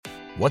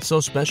What's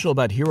so special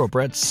about Hero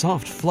Bread's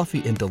soft,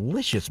 fluffy, and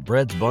delicious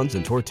breads, buns,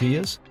 and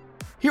tortillas?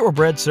 Hero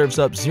Bread serves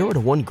up 0 to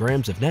 1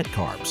 grams of net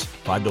carbs,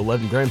 5 to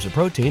 11 grams of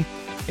protein,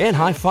 and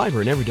high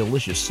fiber in every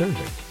delicious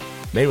serving.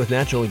 Made with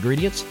natural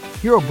ingredients,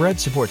 Hero Bread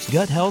supports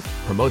gut health,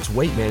 promotes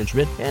weight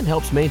management, and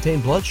helps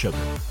maintain blood sugar.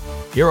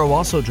 Hero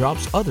also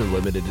drops other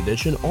limited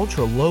edition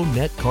ultra-low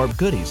net carb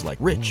goodies like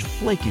rich,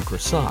 flaky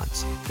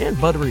croissants and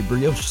buttery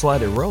brioche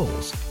slider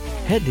rolls.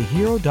 Head to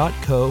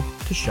hero.co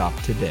to shop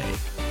today.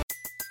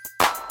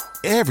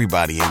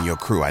 Everybody in your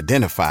crew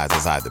identifies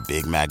as either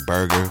Big Mac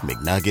Burger,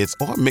 McNuggets,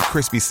 or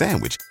McCrispy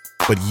Sandwich.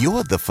 But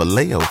you're the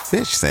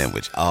Filet-O-Fish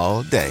Sandwich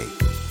all day.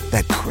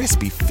 That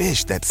crispy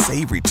fish, that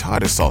savory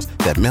tartar sauce,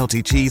 that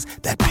melty cheese,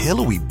 that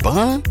pillowy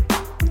bun.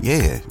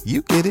 Yeah,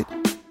 you get it.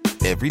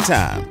 Every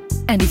time.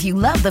 And if you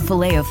love the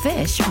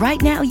Filet-O-Fish,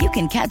 right now you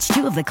can catch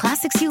 2 of the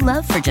classics you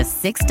love for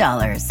just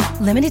 $6.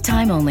 Limited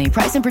time only.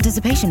 Price and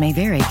participation may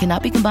vary.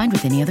 Cannot be combined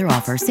with any other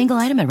offer. Single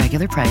item at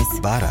regular price.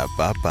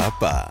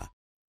 Ba-da-ba-ba-ba.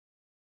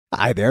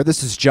 Hi there,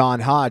 this is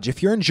John Hodge.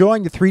 If you're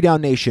enjoying the 3 Down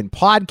Nation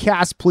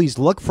podcast, please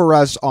look for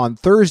us on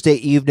Thursday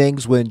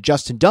evenings when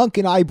Justin Dunk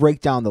and I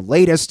break down the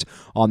latest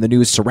on the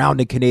news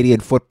surrounding Canadian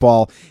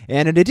football.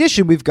 And in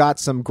addition, we've got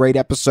some great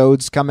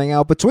episodes coming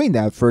out between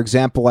that. For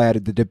example, I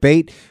had the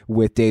debate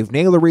with Dave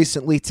Naylor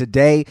recently.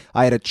 Today,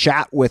 I had a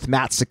chat with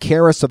Matt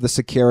Sekeres of the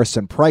Sekeres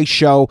and Price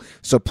Show.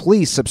 So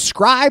please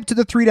subscribe to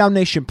the 3 Down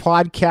Nation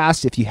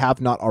podcast if you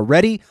have not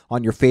already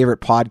on your favorite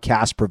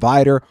podcast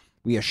provider.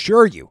 We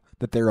assure you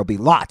that there will be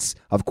lots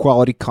of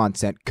quality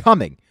content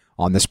coming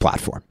on this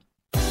platform.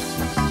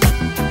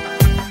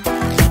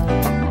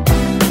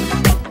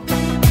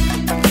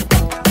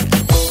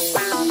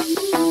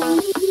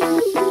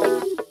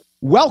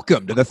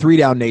 Welcome to the 3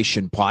 Down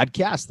Nation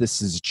podcast.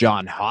 This is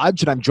John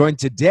Hodge, and I'm joined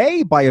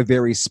today by a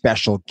very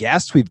special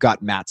guest. We've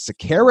got Matt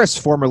Sekeres,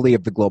 formerly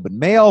of the Globe and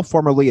Mail,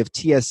 formerly of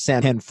TSN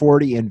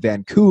 1040 in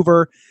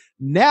Vancouver,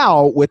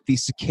 now with the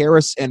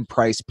Sekeres and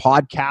Price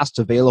podcast,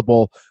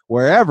 available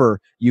wherever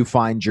you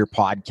find your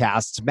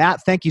podcasts.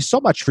 Matt, thank you so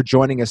much for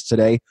joining us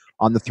today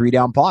on the 3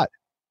 Down Pod.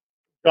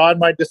 God,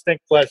 my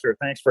distinct pleasure.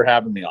 Thanks for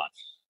having me on.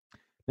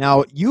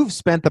 Now, you've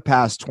spent the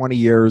past 20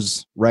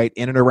 years, right,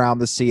 in and around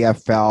the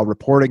CFL,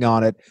 reporting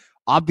on it.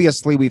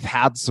 Obviously, we've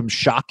had some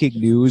shocking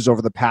news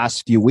over the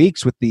past few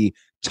weeks with the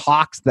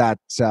talks that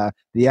the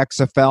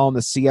XFL and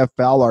the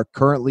CFL are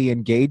currently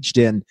engaged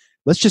in.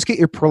 Let's just get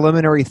your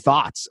preliminary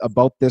thoughts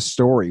about this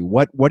story.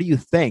 What do you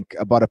think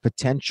about a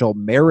potential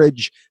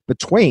marriage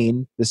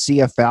between the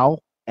CFL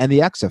and the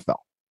XFL?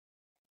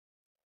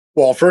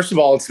 Well, first of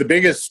all, it's the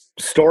biggest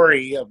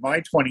story of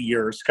my 20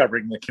 years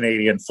covering the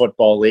Canadian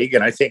Football League.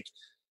 And I think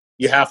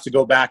you have to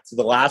go back to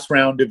the last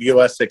round of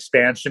U.S.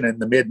 expansion in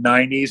the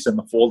mid-90s and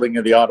the folding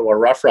of the Ottawa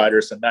Rough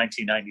Riders in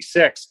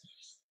 1996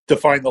 to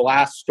find the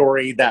last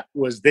story that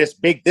was this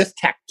big, this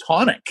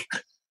tectonic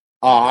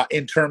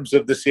in terms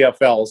of the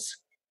CFL's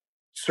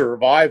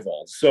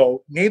survival.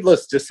 So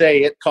needless to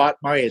say, it caught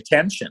my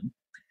attention.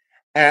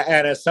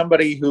 And as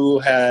somebody who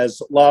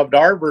has loved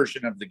our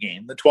version of the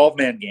game, the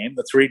 12-man game,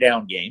 the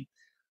 3-down game,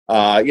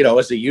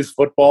 as a youth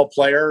football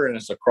player and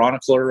as a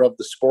chronicler of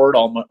the sport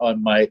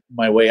on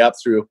my way up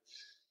through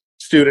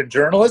student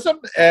journalism,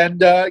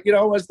 and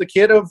as the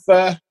kid of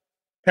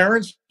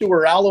parents who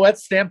were Alouettes,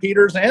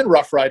 Stampeders, and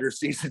Rough Riders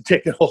season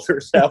ticket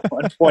holders at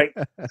one point,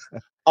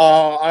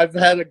 I've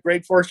had a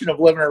great fortune of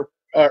living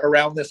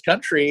around this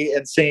country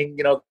and seeing,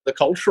 the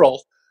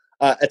cultural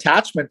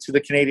attachment to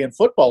the Canadian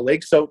Football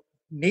League. So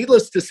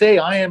needless to say,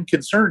 I am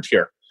concerned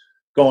here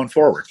going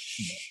forward.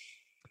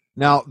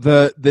 Now,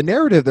 the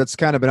narrative that's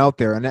kind of been out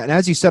there, and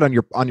as you said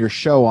on your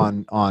show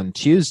on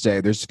Tuesday,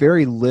 there's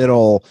very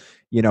little,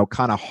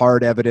 kind of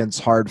hard evidence,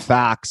 hard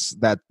facts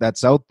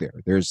that's out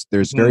there. There's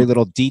very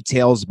little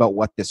details about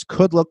what this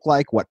could look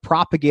like, what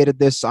propagated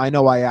this. I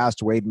know I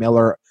asked Wade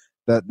Miller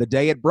the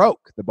day it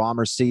broke, the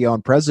Bombers CEO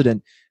and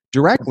president,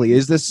 directly,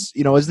 is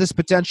this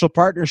potential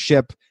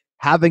partnership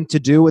having to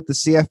do with the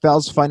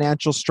CFL's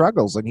financial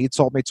struggles? And he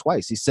told me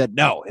twice. He said,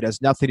 no, it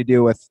has nothing to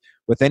do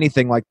with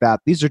anything like that.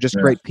 These are just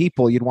great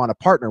people you'd want to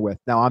partner with.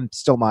 Now, I'm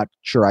still not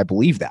sure I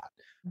believe that.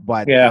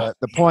 But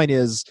the point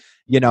is,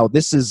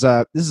 this is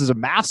a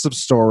massive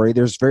story.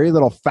 There's very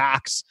little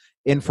facts,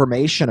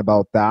 information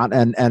about that.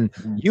 And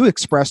you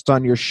expressed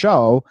on your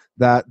show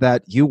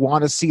that you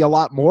want to see a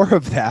lot more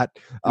of that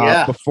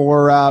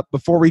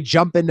before we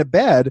jump into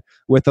bed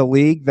with a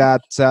league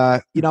that,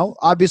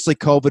 obviously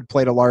COVID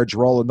played a large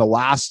role in the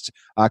last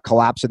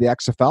collapse of the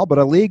XFL, but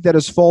a league that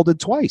has folded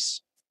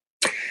twice.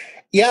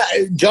 Yeah,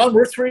 John,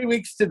 we're 3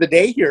 weeks to the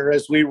day here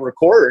as we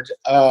record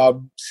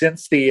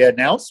since the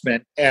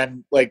announcement.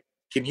 And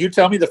can you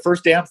tell me the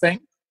first damn thing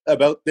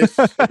about this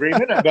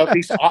agreement, about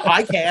these?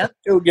 I can't.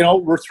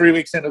 We're 3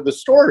 weeks into the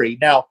story.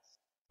 Now,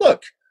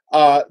 look,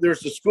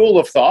 there's a school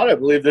of thought. I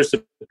believe there's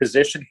a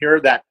position here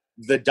that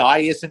the die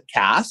isn't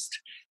cast,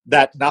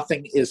 that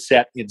nothing is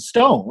set in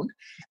stone,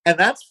 and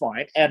that's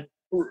fine. And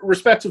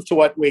respective to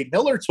what Wade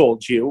Miller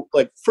told you,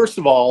 first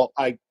of all,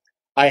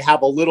 I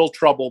have a little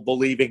trouble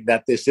believing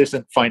that this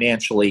isn't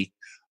financially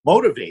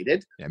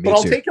motivated. Yeah, me but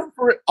I'll too. take him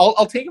for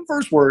I'll take him for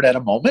his word at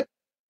a moment.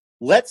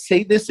 Let's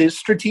say this is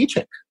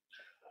strategic.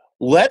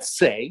 Let's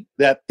say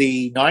that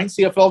the 9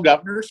 CFL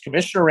governors,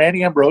 Commissioner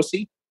Randy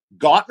Ambrosie,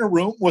 got in a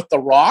room with The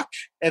Rock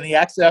and the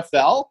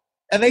XFL,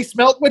 and they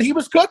smelt what he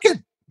was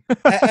cooking.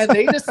 And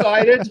they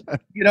decided,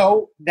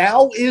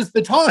 now is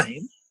the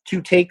time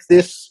to take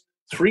this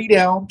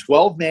 3-down,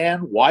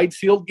 12-man wide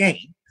field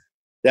game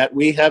that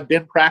we have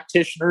been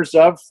practitioners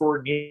of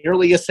for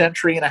nearly a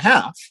century and a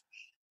half,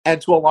 and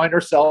to align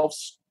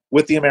ourselves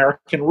with the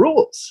American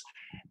rules.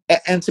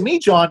 And to me,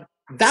 John,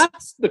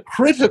 that's the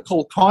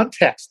critical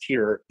context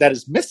here that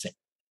is missing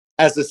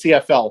as a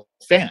CFL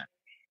fan.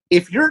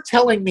 If you're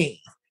telling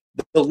me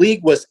that the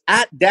league was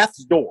at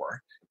death's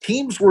door,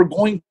 teams were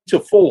going to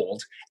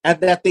fold,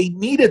 and that they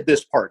needed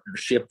this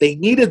partnership, they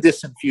needed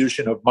this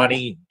infusion of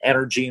money,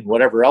 energy, and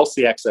whatever else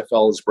the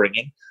XFL is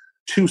bringing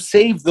to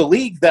save the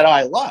league that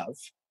I love,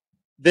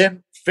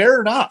 then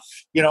fair enough.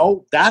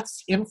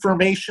 That's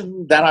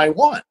information that I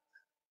want.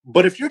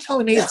 But if you're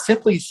telling me it's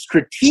simply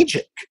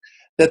strategic,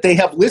 that they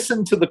have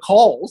listened to the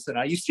calls, and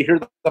I used to hear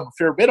them a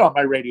fair bit on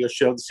my radio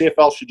show, the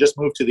CFL should just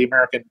move to the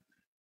American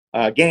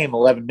game,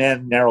 11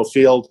 men, narrow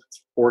field,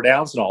 4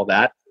 downs and all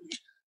that.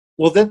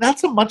 Well, then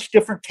that's a much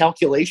different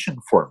calculation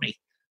for me,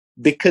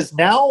 because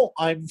now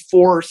I'm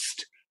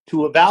forced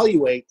to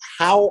evaluate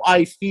how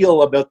I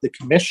feel about the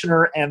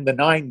commissioner and the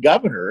 9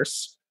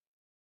 governors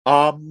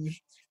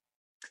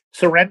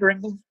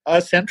surrendering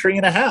a century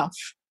and a half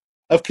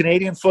of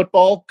Canadian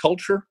football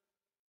culture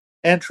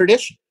and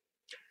tradition.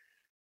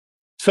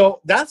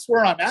 So that's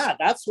where I'm at.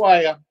 That's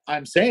why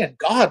I'm saying,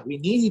 God, we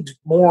need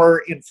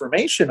more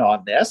information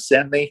on this.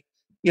 And the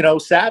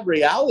sad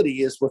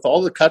reality is, with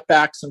all the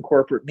cutbacks in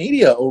corporate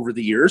media over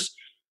the years,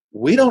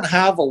 we don't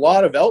have a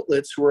lot of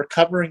outlets who are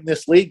covering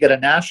this league at a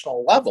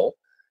national level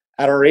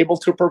and are able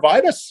to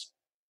provide us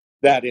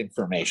that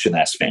information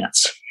as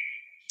fans.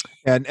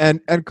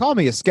 And call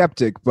me a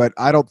skeptic, but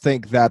I don't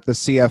think that the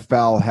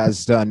CFL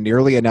has done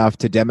nearly enough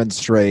to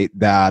demonstrate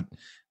that,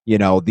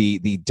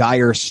 the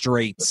dire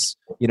straits,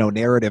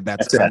 narrative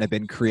that's kind of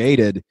been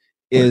created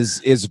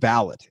is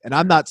valid. And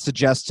I'm not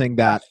suggesting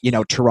that,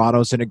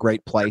 Toronto's in a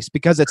great place,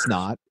 because it's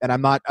not. And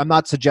I'm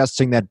not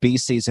suggesting that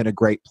BC's in a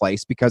great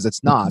place, because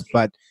it's not.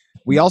 But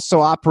we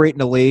also operate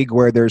in a league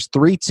where there's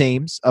 3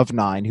 teams of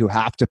 9 who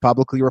have to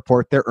publicly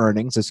report their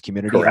earnings as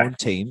community-owned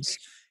teams.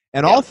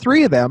 And all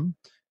 3 of them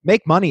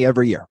make money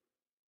every year.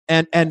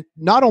 And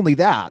not only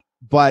that,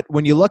 but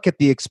when you look at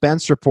the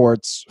expense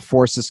reports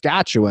for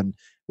Saskatchewan,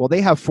 well,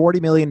 they have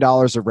 $40 million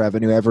of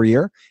revenue every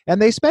year,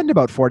 and they spend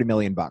about $40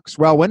 million.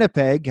 Well,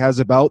 Winnipeg has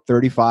about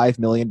 $35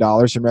 million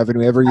in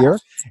revenue every year,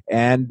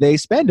 and they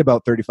spend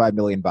about $35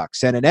 million.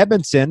 And in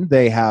Edmonton,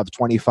 they have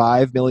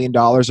 $25 million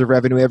of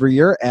revenue every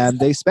year, and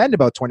they spend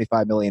about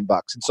 $25 million.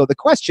 And so the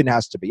question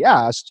has to be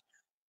asked,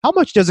 how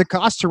much does it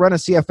cost to run a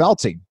CFL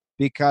team?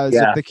 Because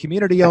if the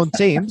community-owned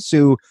teams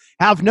who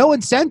have no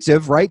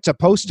incentive, right, to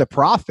post a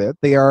profit,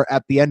 they are,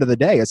 at the end of the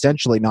day,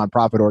 essentially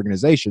nonprofit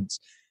organizations.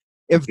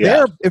 If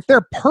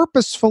they're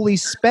purposefully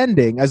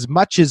spending as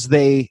much as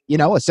they,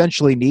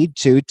 essentially need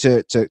to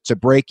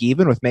break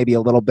even with maybe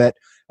a little bit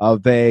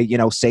of a,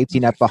 safety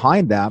net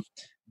behind that,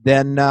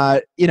 then,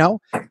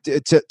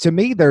 to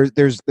me,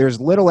 there's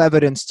little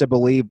evidence to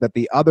believe that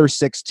the other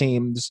 6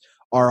 teams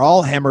are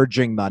all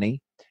hemorrhaging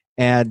money.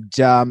 And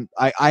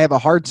I have a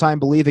hard time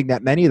believing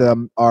that many of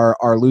them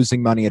are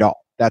losing money at all.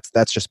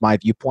 That's just my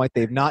viewpoint.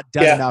 They've not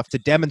done enough to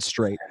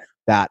demonstrate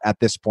that at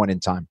this point in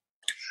time.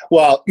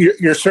 Well,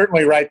 you're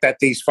certainly right that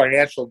these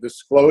financial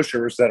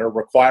disclosures that are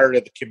required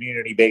of the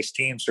community-based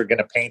teams are going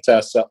to paint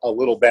us a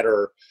little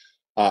better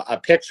a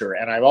picture.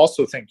 And I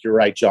also think you're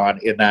right, John,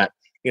 in that,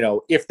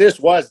 if this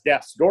was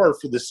death's door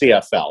for the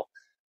CFL,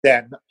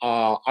 then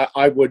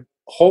I would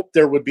hope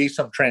there would be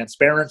some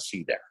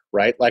transparency there,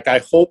 right? Like, I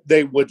hope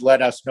they would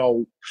let us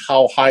know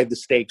how high the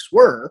stakes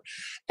were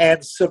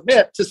and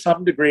submit to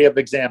some degree of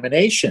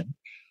examination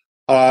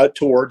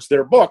towards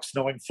their books,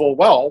 knowing full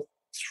well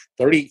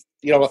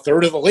a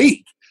third of the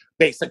league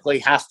basically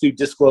has to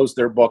disclose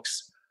their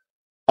books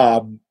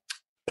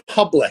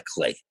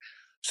publicly.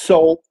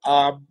 So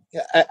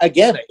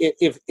again,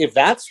 if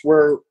that's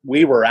where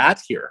we were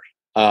at here,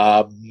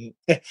 and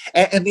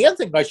the other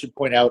thing I should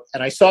point out,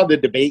 and I saw the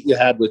debate you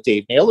had with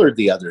Dave Naylor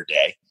the other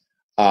day,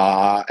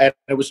 and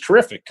it was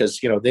terrific because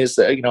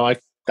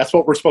that's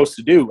what we're supposed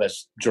to do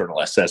as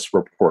journalists, as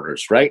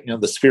reporters, right?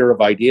 The sphere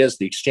of ideas,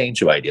 the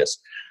exchange of ideas.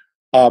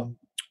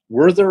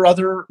 Were there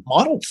other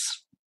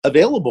models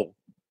available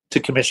to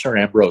Commissioner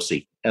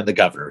Ambrosie and the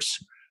governors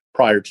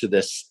prior to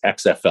this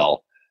XFL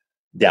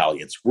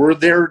dalliance? Were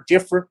there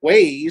different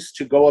ways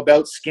to go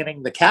about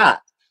skinning the cat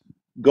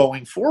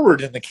going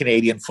forward in the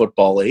Canadian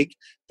Football League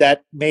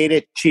that made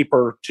it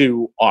cheaper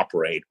to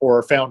operate,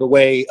 or found a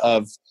way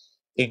of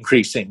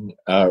increasing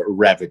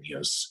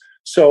revenues?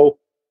 So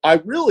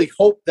I really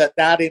hope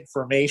that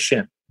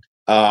information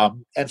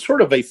and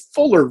sort of a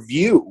fuller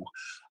view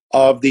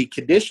of the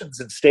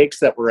conditions and stakes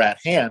that were at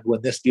hand when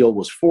this deal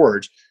was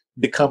forged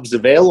becomes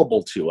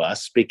available to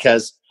us,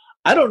 because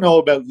I don't know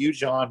about you,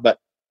 John, but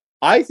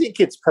I think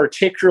it's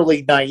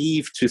particularly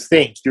naive to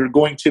think you're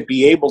going to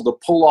be able to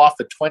pull off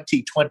a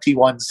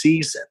 2021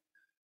 season,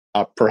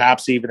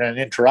 perhaps even an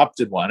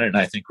interrupted one, and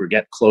I think we're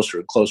getting closer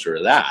and closer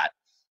to that,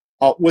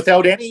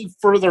 without any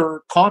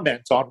further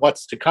comment on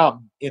what's to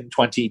come in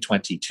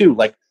 2022.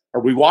 Like,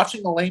 are we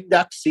watching the lame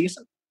duck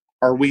season?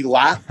 Are we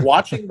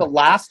watching the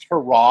last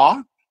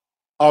hurrah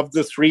of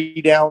the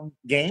 3-down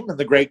game in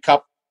the Grey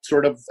Cup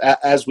sort of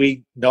as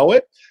we know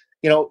it?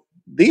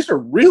 These are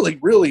really,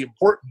 really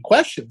important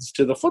questions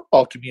to the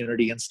football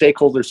community and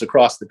stakeholders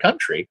across the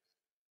country.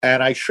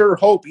 And I sure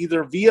hope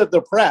either via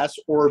the press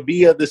or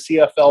via the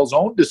CFL's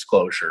own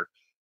disclosure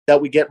that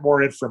we get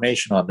more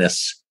information on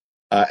this.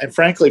 And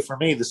frankly, for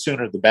me, the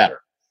sooner the better.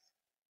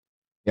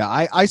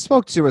 Yeah, I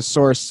spoke to a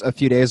source a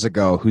few days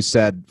ago who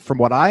said, from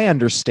what I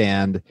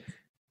understand,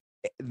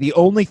 the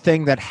only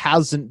thing that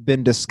hasn't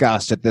been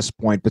discussed at this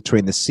point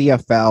between the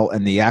CFL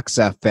and the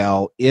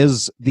XFL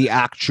is the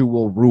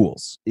actual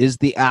rules, is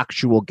the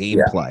actual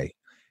gameplay.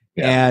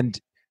 Yeah. And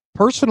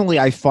personally,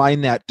 I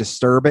find that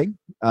disturbing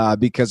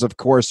because, of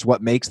course,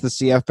 what makes the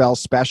CFL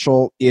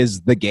special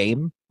is the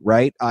game,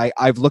 right?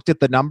 I've looked at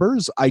the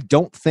numbers. I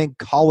don't think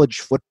college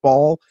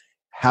football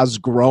has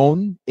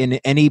grown in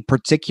any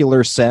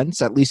particular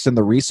sense, at least in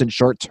the recent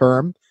short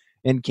term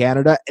in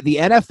Canada. The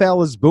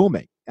NFL is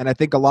booming. And I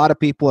think a lot of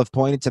people have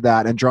pointed to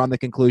that and drawn the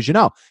conclusion,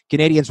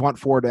 Canadians want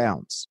 4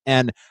 downs.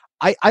 And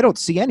I don't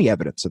see any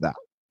evidence of that.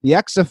 The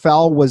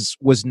XFL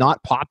was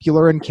not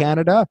popular in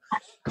Canada.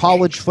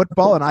 College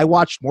football, and I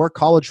watched more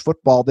college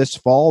football this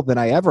fall than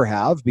I ever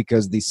have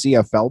because the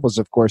CFL was,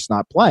 of course,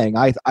 not playing.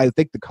 I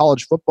think the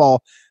college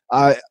football,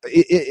 I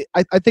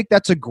think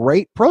that's a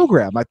great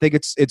program. I think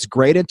it's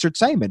great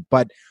entertainment,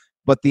 but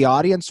the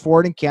audience for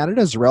it in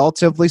Canada is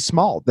relatively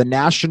small. The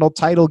national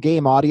title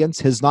game audience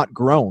has not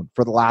grown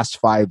for the last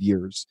 5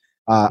 years.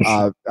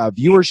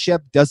 Viewership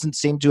doesn't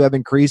seem to have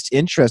increased.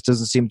 Interest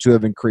doesn't seem to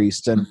have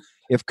increased. And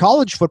if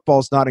college football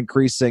is not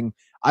increasing,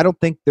 I don't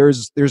think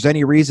there's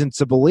any reason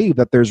to believe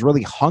that there's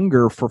really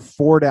hunger for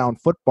 4-down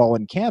football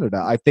in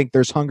Canada. I think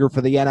there's hunger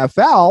for the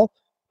NFL,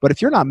 but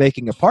if you're not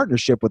making a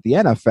partnership with the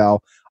NFL,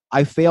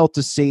 I fail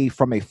to see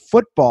from a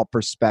football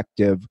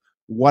perspective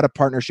what a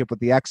partnership with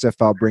the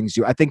XFL brings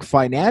you. I think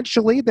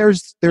financially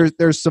there's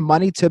some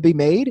money to be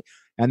made,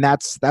 and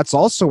that's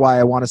also why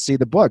I want to see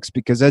the books,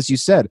 because as you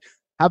said,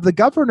 have the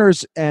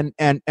governors and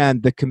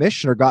the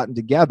commissioner gotten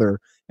together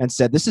and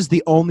said this is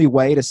the only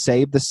way to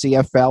save the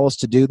CFL is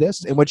to do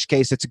this, in which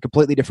case it's a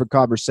completely different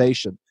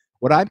conversation.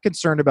 What I'm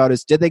concerned about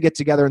is, did they get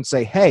together and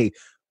say, hey,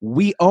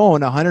 we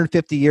own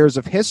 150 years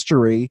of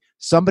history,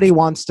 somebody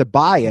wants to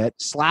buy it,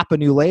 slap a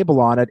new label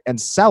on it, and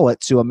sell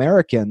it to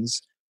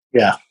Americans?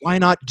 Yeah. Why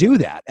not do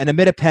that? And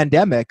amid a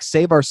pandemic,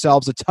 save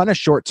ourselves a ton of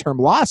short-term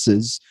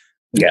losses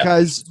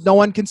because no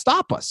one can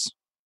stop us.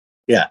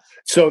 Yeah.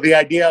 So the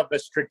idea of a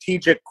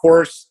strategic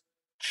course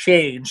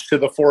change to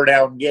the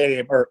 4-down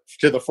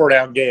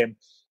game,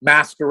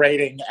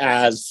 masquerading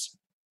as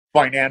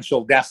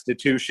financial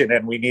destitution,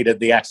 and we needed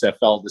the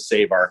XFL to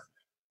save our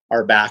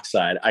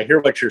backside. I hear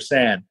what you're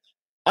saying.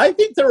 I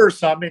think there are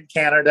some in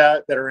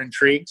Canada that are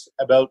intrigued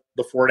about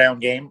the 4-down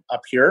game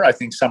up here. I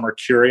think some are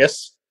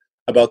curious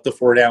about the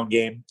 4-down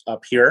game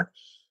up here.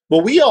 But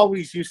we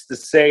always used to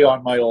say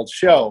on my old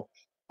show,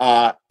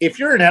 if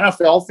you're an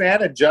NFL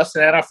fan and just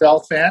an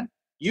NFL fan,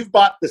 you've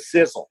bought the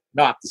sizzle,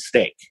 not the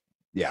steak.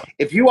 Yeah.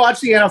 If you watch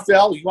the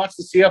NFL, you watch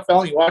the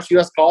CFL, you watch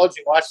US College,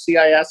 you watch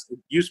CIS,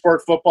 U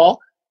Sport football,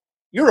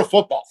 you're a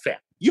football fan.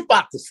 You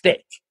bought the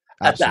steak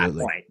at that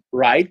point,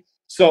 right?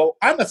 So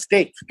I'm a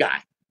steak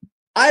guy.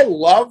 I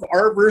love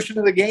our version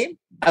of the game.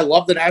 I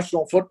love the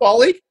National Football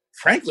League.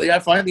 Frankly, I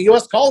find the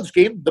U.S. College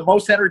game the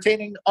most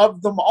entertaining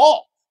of them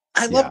all.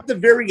 I love the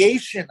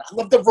variation. I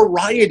love the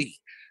variety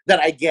that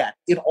I get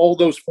in all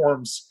those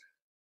forms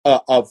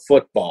of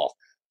football.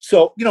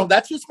 So,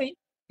 that's just me,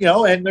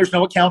 and there's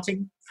no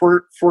accounting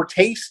for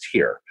taste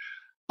here.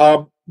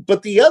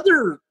 But the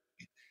other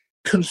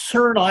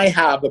concern I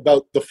have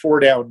about the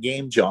 4-down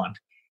game, John,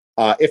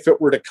 if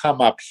it were to come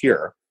up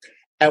here,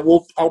 and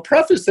I'll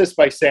preface this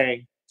by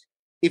saying,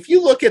 if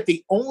you look at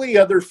the only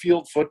other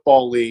field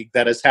football league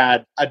that has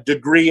had a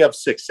degree of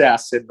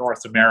success in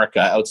North America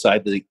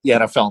outside the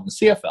NFL and the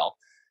CFL,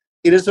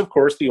 it is, of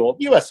course, the old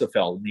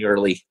USFL in the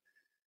early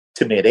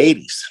to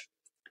mid-'80s.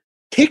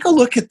 Take a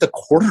look at the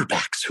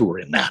quarterbacks who are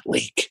in that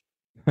league.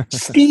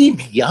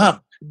 Steve Young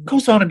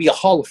goes on to be a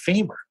Hall of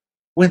Famer,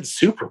 wins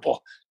Super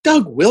Bowl.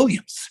 Doug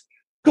Williams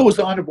goes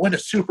on to win a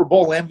Super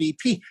Bowl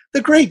MVP.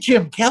 The great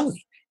Jim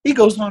Kelly, he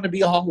goes on to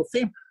be a Hall of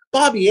Famer.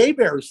 Bobby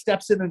Hebert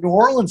steps into New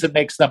Orleans and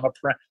makes them a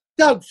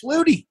Doug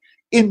Flutie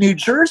in New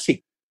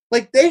Jersey.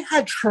 Like, they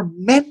had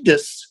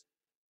tremendous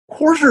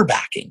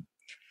quarterbacking.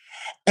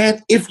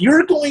 And if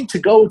you're going to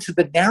go to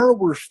the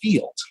narrower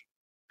field,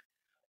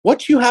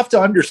 what you have to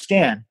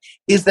understand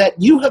is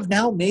that you have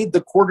now made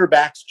the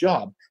quarterback's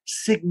job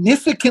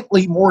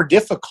significantly more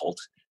difficult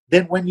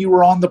than when you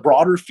were on the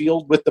broader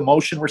field with the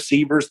motion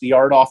receivers, the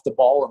yard off the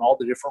ball, and all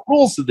the different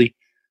rules of the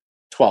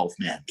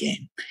 12-man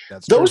game.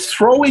 Those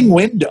throwing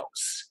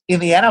windows in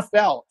the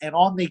NFL and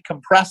on the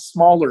compressed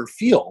smaller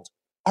field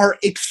are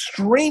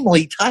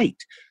extremely tight.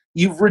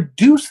 You've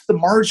reduced the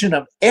margin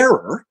of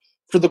error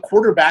for the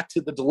quarterback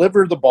to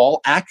deliver the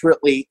ball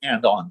accurately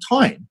and on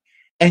time.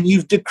 And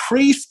you've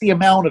decreased the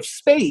amount of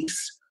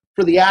space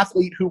for the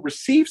athlete who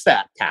receives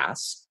that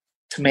pass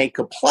to make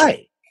a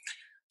play.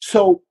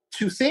 So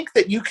to think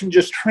that you can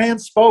just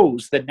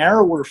transpose the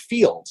narrower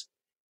field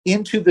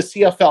into the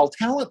CFL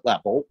talent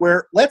level,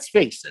 where, let's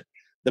face it,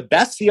 the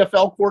best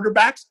CFL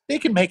quarterbacks, they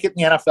can make it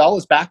in the NFL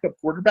as backup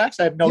quarterbacks.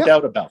 I have no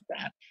doubt about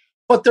that.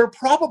 But they're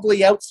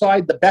probably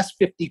outside the best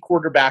 50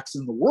 quarterbacks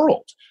in the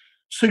world.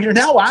 So you're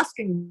now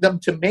asking them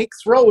to make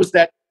throws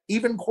that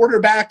even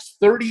quarterbacks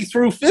 30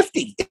 through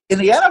 50 in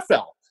the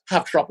NFL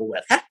have trouble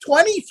with. Heck,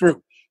 20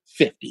 through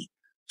 50.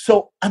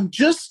 So I'm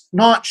just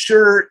not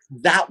sure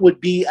that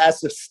would be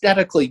as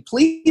aesthetically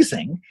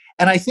pleasing.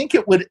 And I think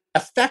it would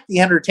affect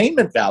the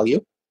entertainment value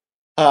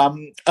of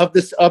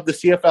the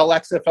CFL,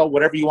 XFL,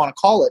 whatever you want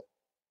to call it,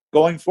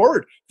 going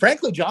forward.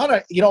 Frankly, John,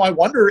 I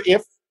wonder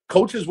if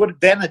coaches would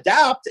then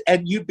adapt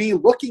and you'd be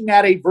looking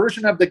at a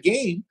version of the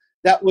game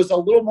that was a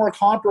little more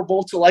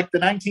comparable to like the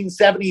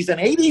 1970s and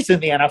 80s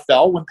in the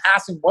NFL, when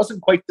passing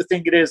wasn't quite the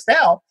thing it is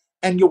now,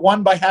 and you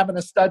won by having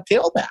a stud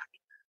tailback.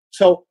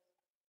 So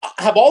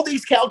have all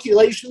these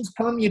calculations,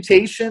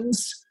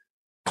 permutations,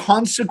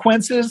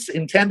 consequences,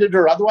 intended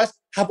or otherwise,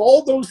 have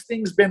all those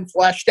things been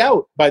fleshed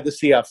out by the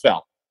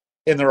CFL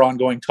in their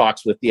ongoing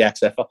talks with the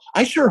XFL?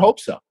 I sure hope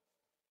so.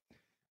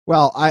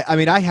 Well, I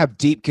mean, I have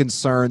deep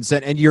concerns,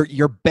 and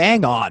you're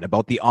bang on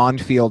about the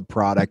on-field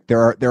product.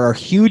 There are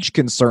huge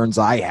concerns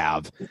I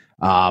have,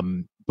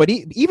 but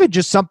even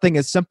just something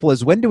as simple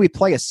as, when do we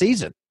play a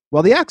season?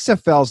 Well, the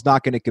XFL is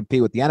not going to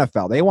compete with the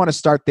NFL. They want to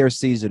start their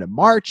season in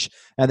March,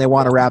 and they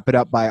want to wrap it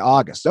up by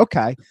August.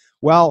 Okay,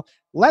 well,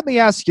 let me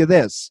ask you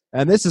this,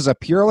 and this is a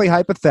purely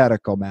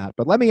hypothetical, Matt,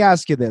 but let me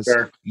ask you this.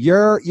 Sure.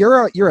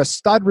 You're a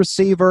stud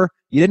receiver.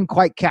 You didn't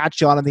quite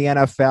catch on in the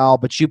NFL,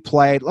 but you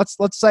played. Let's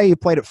say you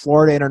played at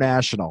Florida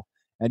International,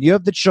 and you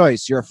have the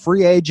choice. You're a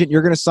free agent.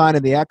 You're going to sign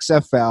in the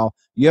XFL.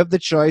 You have the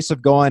choice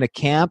of going to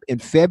camp in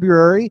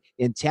February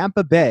in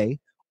Tampa Bay,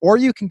 or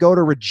you can go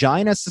to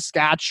Regina,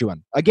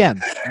 Saskatchewan,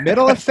 again,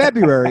 middle of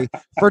February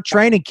for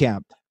training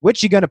camp.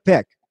 Which you going to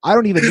pick? I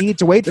don't even need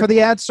to wait for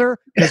the answer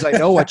because I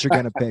know what you're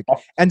going to pick.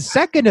 And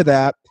second to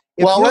that,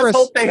 let's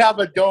hope they have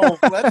a dome.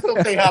 Let's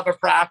hope they have a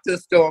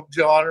practice dome,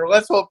 John, or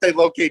let's hope they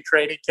locate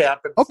training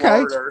camp in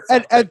Florida or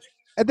something.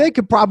 And they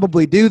could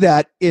probably do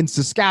that in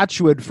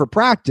Saskatchewan for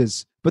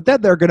practice, but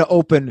then they're going to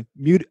open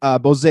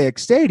Mosaic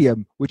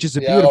Stadium, which is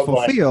a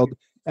beautiful field,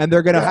 and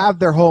they're going to have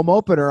their home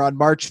opener on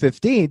March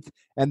 15th,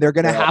 and they're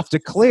going to have to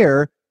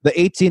clear the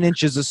 18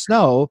 inches of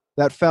snow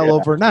that fell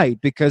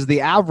overnight, because the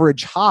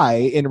average high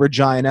in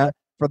Regina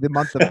for the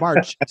month of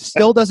March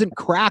still doesn't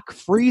crack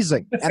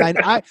freezing.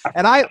 And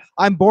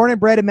I'm born and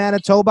bred in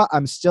Manitoba.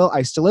 I still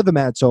live in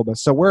Manitoba,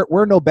 so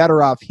we're no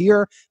better off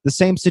here. The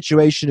same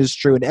situation is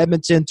true in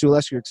Edmonton, to a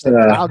lesser extent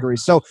Calgary.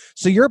 So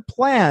your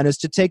plan is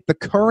to take the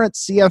current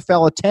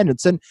CFL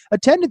attendance, and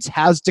attendance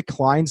has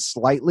declined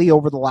slightly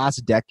over the last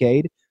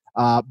decade.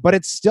 But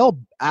it's still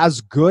as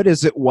good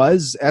as it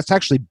was. It's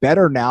actually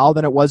better now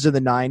than it was in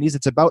the 90s.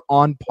 It's about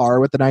on par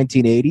with the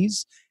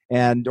 1980s,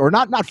 or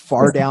not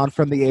far down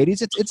from the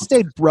 80s. It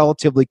stayed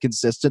relatively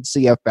consistent,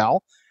 CFL.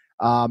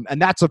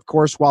 And that's, of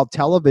course, while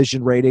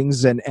television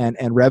ratings and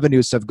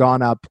revenues have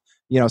gone up,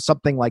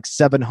 something like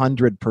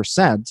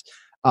 700%.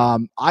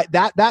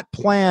 That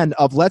plan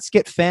of let's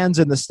get fans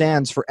in the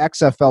stands for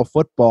XFL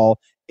football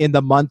in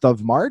the month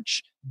of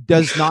March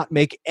does not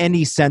make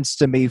any sense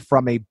to me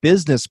from a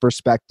business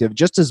perspective,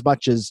 just as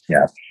much as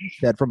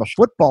that from a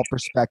football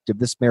perspective,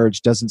 this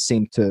marriage doesn't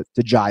seem to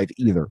jive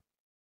either.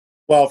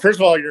 Well, first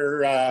of all,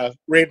 you're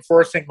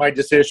reinforcing my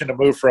decision to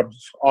move from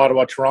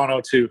Ottawa,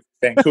 Toronto to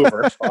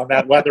Vancouver on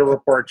that weather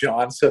report,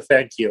 John, so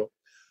thank you.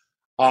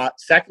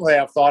 Secondly,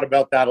 I've thought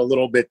about that a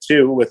little bit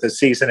too, with the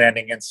season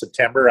ending in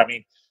September. I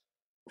mean,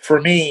 for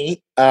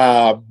me,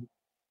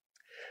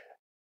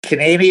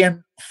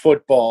 Canadian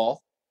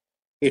football,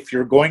 if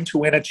you're going to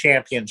win a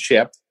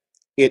championship,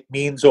 it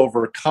means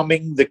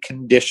overcoming the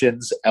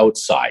conditions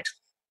outside.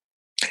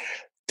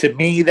 To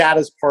me, that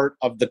is part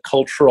of the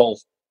cultural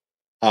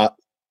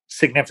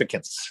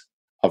significance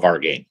of our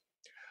game.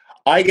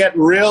 I get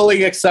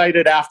really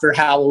excited after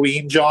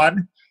Halloween,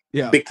 John,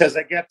 because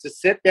I get to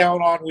sit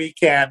down on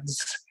weekends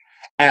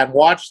and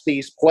watch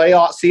these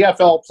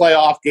CFL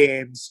playoff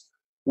games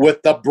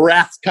with the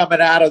breath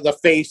coming out of the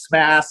face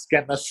mask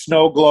and the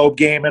snow globe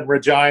game in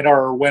Regina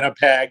or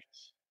Winnipeg,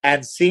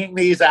 and seeing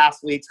these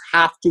athletes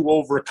have to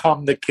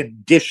overcome the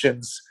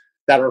conditions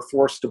that are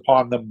forced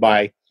upon them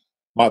by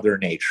Mother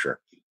Nature.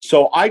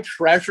 So I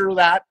treasure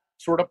that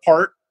sort of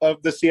part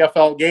of the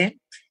CFL game.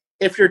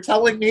 If you're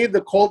telling me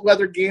the cold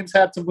weather games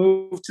had to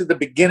move to the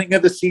beginning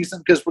of the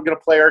season because we're going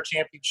to play our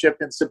championship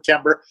in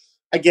September,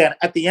 again,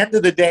 at the end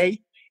of the day,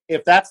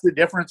 if that's the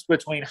difference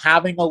between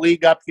having a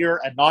league up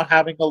here and not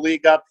having a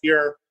league up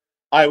here,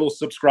 I will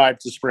subscribe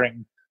to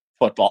spring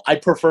football. I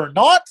prefer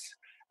not,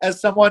 as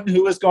someone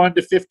who has gone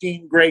to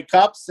 15 Grey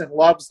Cups and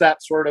loves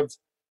that sort of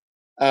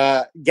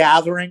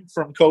gathering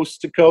from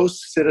coast to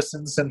coast,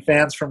 citizens and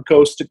fans from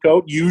coast to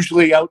coast,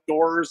 usually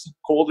outdoors,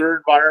 colder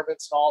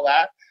environments and all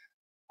that.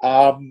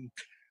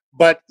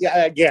 But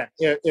yeah, again,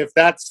 if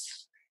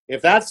that's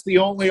the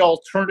only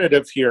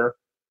alternative here,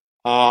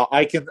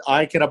 I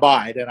can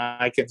abide and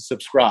I can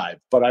subscribe.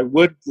 But I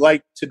would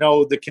like to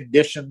know the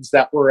conditions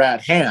that were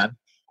at hand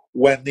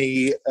when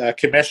the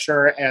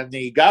commissioner and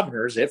the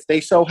governors, if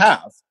they so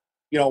have,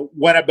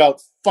 went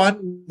about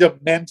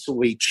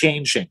fundamentally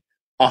changing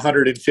a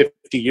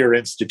 150-year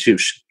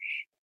institution.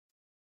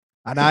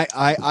 And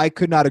I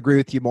could not agree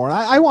with you more.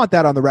 I want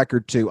that on the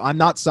record too. I'm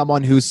not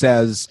someone who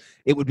says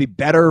it would be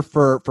better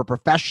for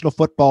professional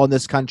football in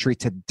this country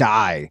to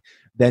die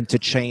than to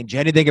change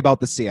anything about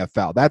the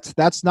CFL.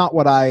 That's not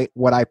what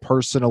I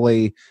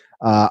personally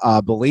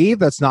believe.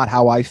 That's not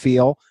how I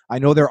feel. I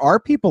know there are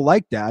people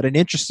like that, and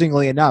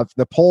interestingly enough,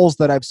 the polls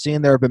that I've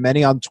seen, there have been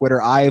many on Twitter.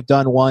 I have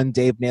done one.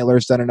 Dave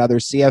Naylor's done another.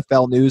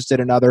 CFL News did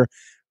another.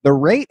 The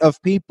rate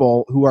of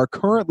people who are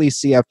currently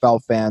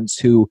CFL fans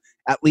who,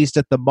 at least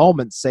at the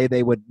moment, say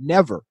they would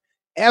never,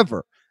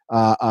 ever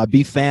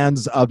be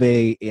fans of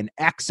an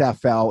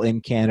XFL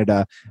in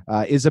Canada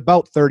is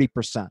about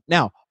 30%.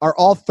 Now, are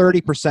all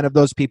 30% of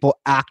those people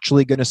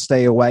actually going to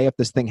stay away if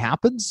this thing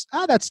happens?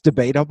 That's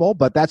debatable,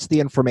 but that's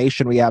the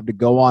information we have to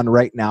go on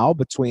right now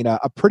between a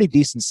pretty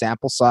decent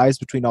sample size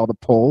between all the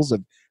polls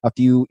of a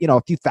few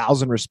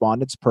thousand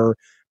respondents per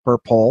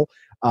poll.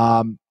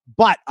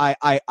 But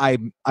I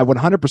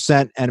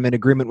 100% am in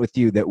agreement with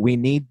you that we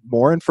need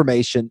more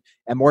information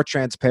and more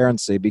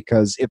transparency,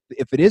 because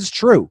if it is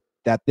true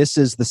that this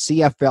is the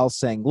CFL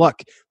saying,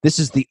 look, this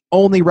is the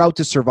only route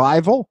to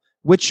survival,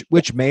 which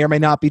may or may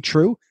not be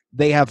true,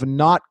 they have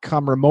not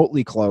come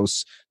remotely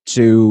close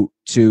to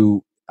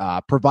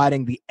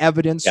providing the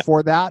evidence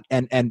for that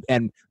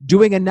and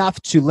doing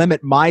enough to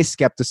limit my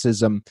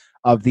skepticism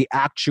of the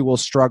actual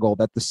struggle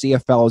that the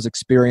CFL is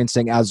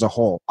experiencing as a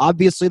whole.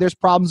 Obviously, there's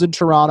problems in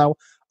Toronto.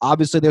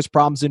 Obviously, there's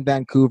problems in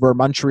Vancouver,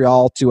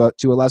 Montreal to a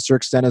lesser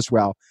extent as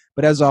well.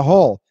 But as a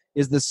whole,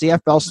 is the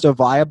CFL still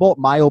viable?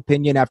 My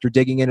opinion, after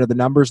digging into the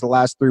numbers the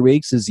last 3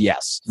 weeks, is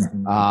yes.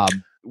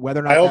 Whether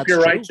or not I hope that's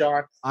you're true, right,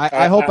 John.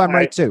 I hope I'm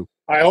right too.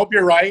 I hope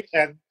you're right,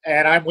 and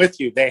I'm with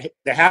you. They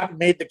haven't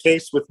made the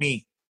case with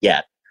me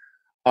yet,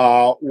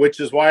 which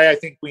is why I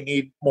think we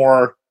need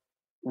more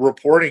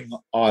reporting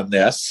on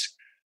this.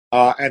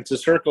 And to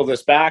circle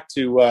this back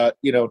to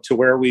to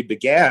where we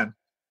began,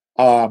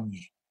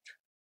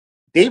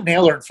 Dave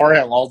Naylor and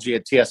Farhan Lalji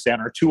at TSN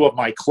are two of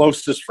my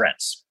closest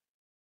friends.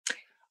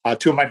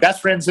 Two of my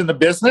best friends in the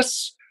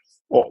business,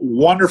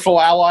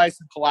 wonderful allies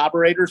and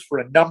collaborators for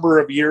a number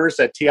of years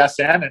at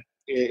TSN,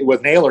 and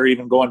with Naylor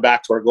even going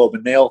back to our Globe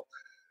and Mail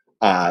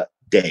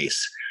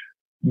days.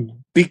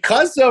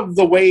 Because of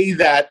the way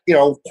that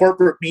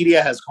corporate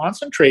media has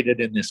concentrated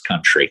in this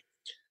country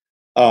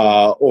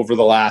over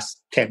the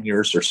last 10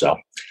 years or so,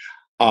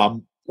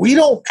 we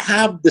don't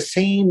have the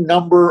same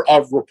number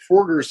of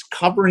reporters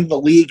covering the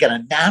league at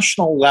a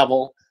national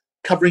level,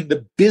 covering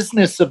the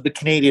business of the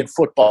Canadian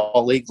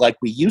Football League like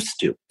we used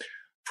to.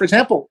 For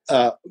example,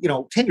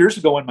 10 years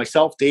ago when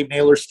myself, Dave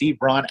Naylor, Steve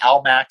Braun,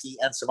 Al Mackey,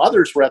 and some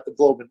others were at the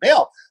Globe and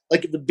Mail,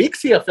 like if the big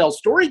CFL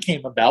story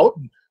came about,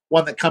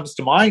 one that comes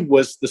to mind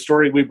was the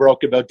story we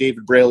broke about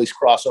David Braley's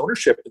cross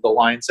ownership of the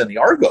Lions and the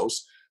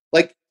Argos.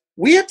 Like,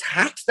 we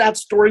attacked that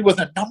story with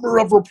a number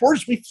of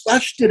reports. We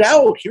fleshed it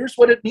out. Here's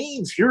what it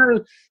means.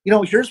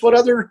 Here's what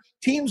other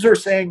teams are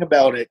saying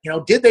about it.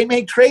 Did they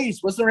make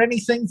trades? Was there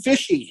anything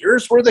fishy?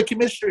 Here's how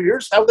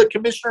the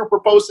commissioner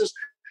proposes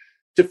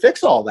to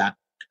fix all that.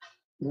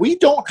 We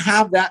don't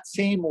have that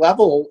same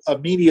level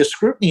of media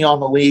scrutiny on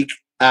the league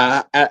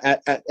and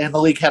the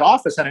league head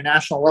office at a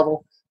national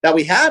level that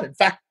we had. In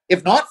fact,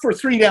 if not for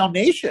 3 Down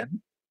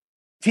Nation,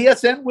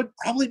 TSN would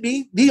probably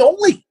be the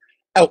only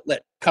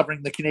outlet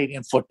covering the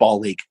Canadian Football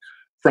League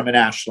from a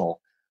national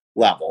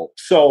level.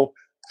 So,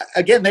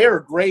 again, they are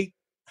great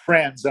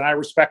friends, and I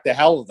respect the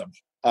hell of them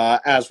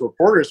as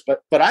reporters.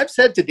 But I've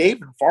said to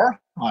Dave and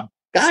Farhan,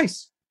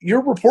 guys,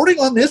 your reporting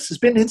on this has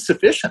been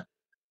insufficient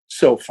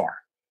so far.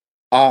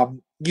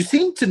 You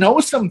seem to know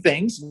some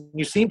things.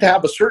 You seem to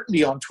have a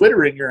certainty on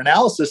Twitter in your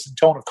analysis and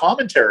tone of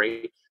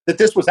commentary that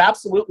this was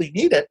absolutely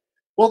needed.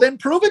 Well, then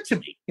prove it to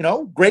me.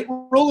 Great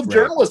rule of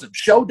journalism: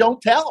 show,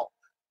 don't tell.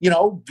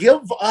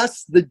 Give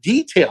us the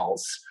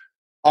details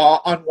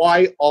on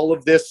why all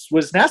of this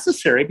was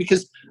necessary,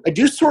 because I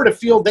do sort of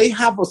feel they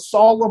have a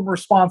solemn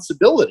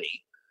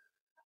responsibility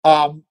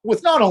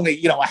with not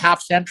only, a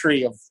half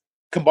century of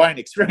combined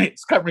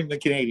experience covering the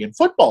Canadian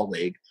Football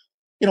League,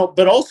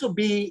 but also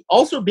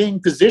being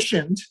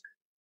positioned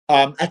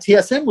at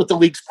TSN with the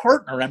league's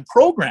partner and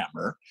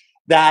programmer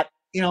that,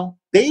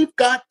 they've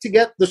got to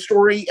get the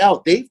story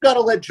out. They've got to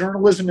let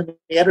journalism and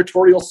the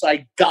editorial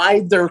side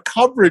guide their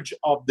coverage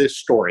of this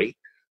story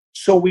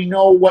so we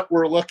know what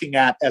we're looking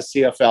at as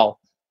CFL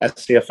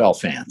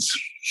fans.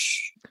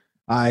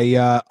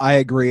 I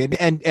agree,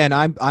 and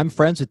I'm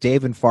friends with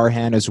Dave and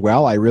Farhan as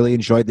well. I really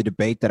enjoyed the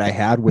debate that I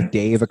had with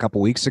Dave a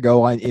couple weeks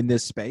ago in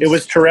this space. It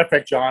was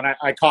terrific, John.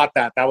 I caught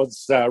that. That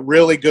was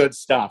really good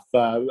stuff.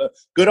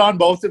 Good on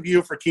both of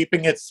you for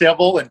keeping it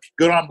civil, and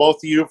good on both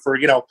of you for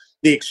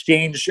the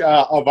exchange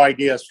of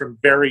ideas from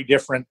very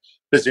different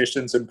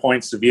positions and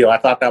points of view. I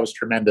thought that was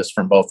tremendous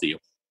from both of you.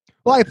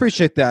 Well, I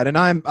appreciate that, and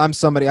I'm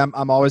somebody.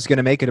 I'm always going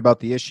to make it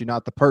about the issue,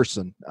 not the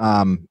person.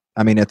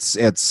 I mean,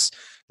 it's.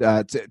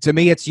 To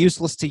me, it's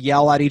useless to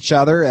yell at each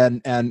other,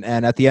 and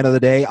at the end of the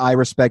day, I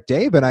respect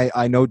Dave, and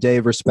I know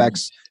Dave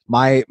respects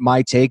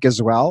my take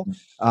as well.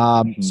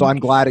 So I'm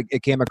glad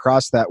it came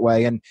across that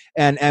way. And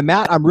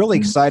Matt, I'm really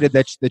excited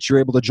that you're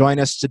able to join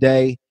us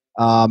today.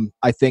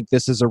 I think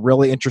this is a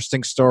really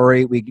interesting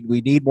story.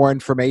 We need more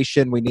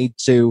information. We need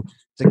to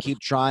keep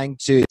trying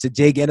to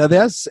dig into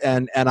this,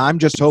 and I'm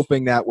just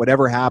hoping that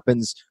whatever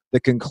happens, the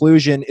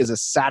conclusion is a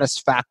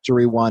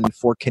satisfactory one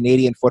for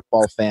Canadian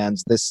football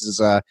fans. This is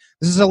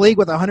a league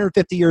with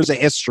 150 years of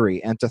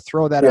history, and to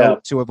throw that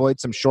out to avoid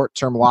some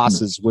short-term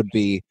losses would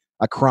be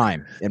a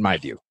crime, in my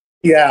view.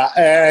 Yeah,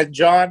 and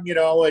John,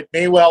 it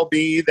may well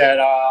be that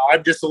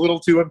I'm just a little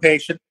too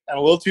impatient and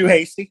a little too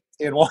hasty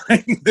in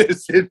wanting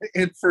this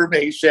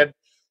information.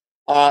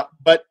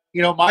 But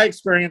my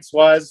experience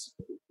was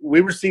we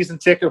were season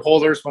ticket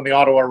holders when the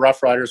Ottawa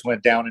Rough Riders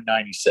went down in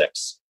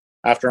 '96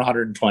 after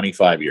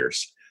 125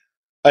 years.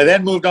 I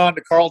then moved on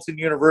to Carleton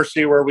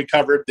University, where we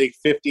covered the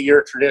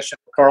 50-year tradition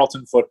of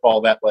Carleton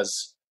football that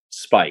was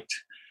spiked.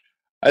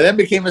 I then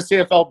became a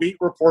CFL beat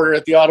reporter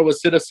at the Ottawa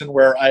Citizen,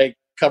 where I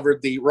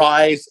covered the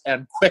rise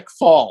and quick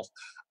fall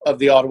of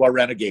the Ottawa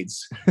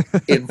Renegades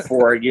in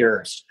 4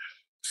 years.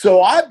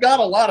 So I've got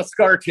a lot of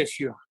scar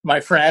tissue, my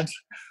friend,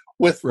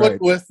 with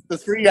the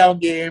 3-down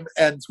game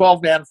and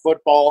 12-man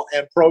football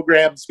and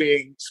programs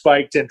being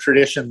spiked and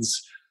traditions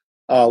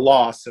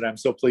lost. And I'm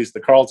so pleased the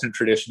Carleton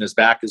tradition is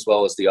back, as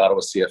well as the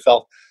Ottawa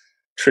CFL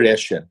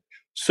tradition.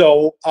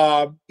 So,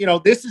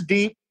 this is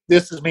deep.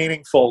 This is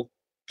meaningful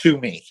to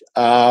me.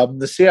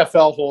 The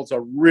CFL holds a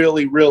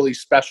really, really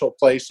special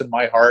place in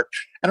my heart,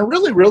 and a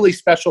really, really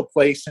special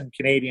place in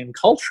Canadian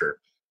culture.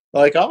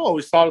 Like, I've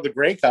always thought of the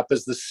Grey Cup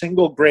as the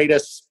single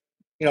greatest,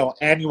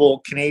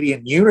 annual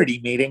Canadian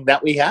unity meeting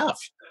that we have.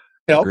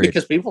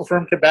 Because people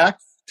from Quebec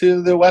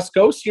to the West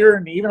Coast here,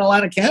 and even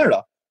Atlantic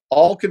Canada,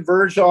 all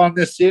converge on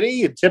this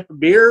city and tip a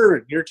beer,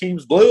 and your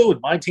team's blue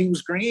and my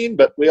team's green,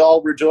 but we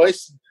all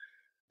rejoice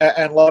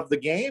and love the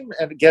game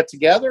and get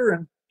together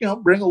and,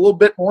 bring a little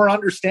bit more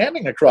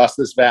understanding across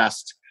this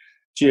vast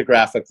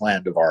geographic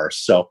land of ours.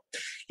 So,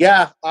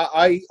 yeah,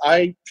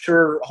 I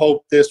sure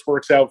hope this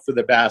works out for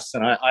the best,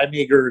 and I'm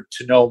eager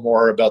to know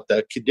more about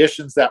the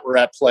conditions that were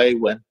at play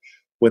when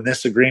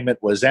this agreement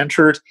was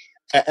entered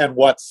and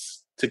what's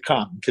to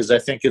come, because I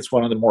think it's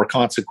one of the more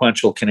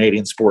consequential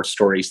Canadian sports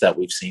stories that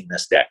we've seen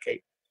this decade.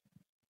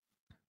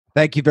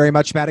 Thank you very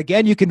much, Matt.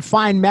 Again, you can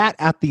find Matt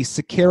at the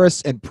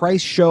Sekeres and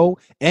Price Show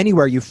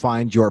anywhere you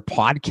find your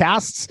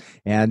podcasts,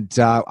 and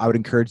I would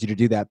encourage you to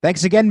do that.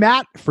 Thanks again,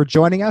 Matt, for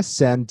joining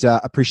us, and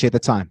appreciate the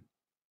time.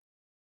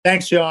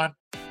 Thanks, John.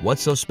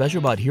 What's so special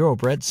about Hero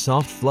Bread's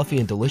soft, fluffy,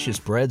 and delicious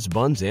breads,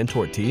 buns, and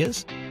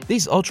tortillas?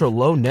 These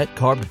ultra-low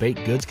net-carb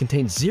baked goods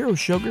contain zero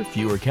sugar,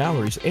 fewer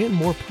calories, and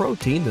more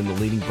protein than the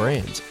leading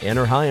brands, and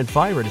are high in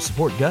fiber to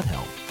support gut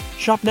health.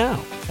 Shop now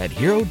at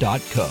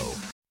hero.co.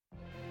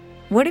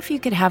 What if you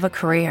could have a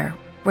career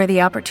where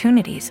the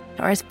opportunities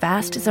are as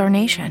vast as our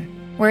nation,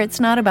 where it's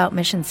not about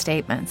mission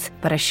statements,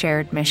 but a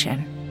shared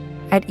mission?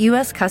 At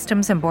U.S.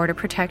 Customs and Border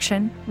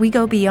Protection, we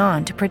go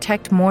beyond to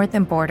protect more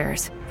than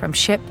borders. From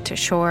ship to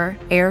shore,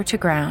 air to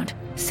ground,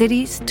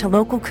 cities to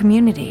local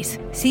communities,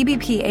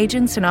 CBP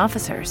agents and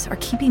officers are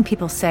keeping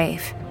people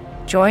safe.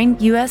 Join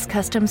U.S.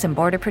 Customs and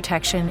Border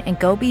Protection and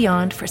go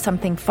beyond for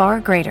something far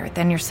greater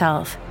than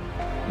yourself.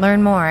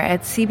 Learn more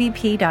at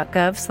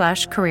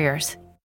cbp.gov/careers.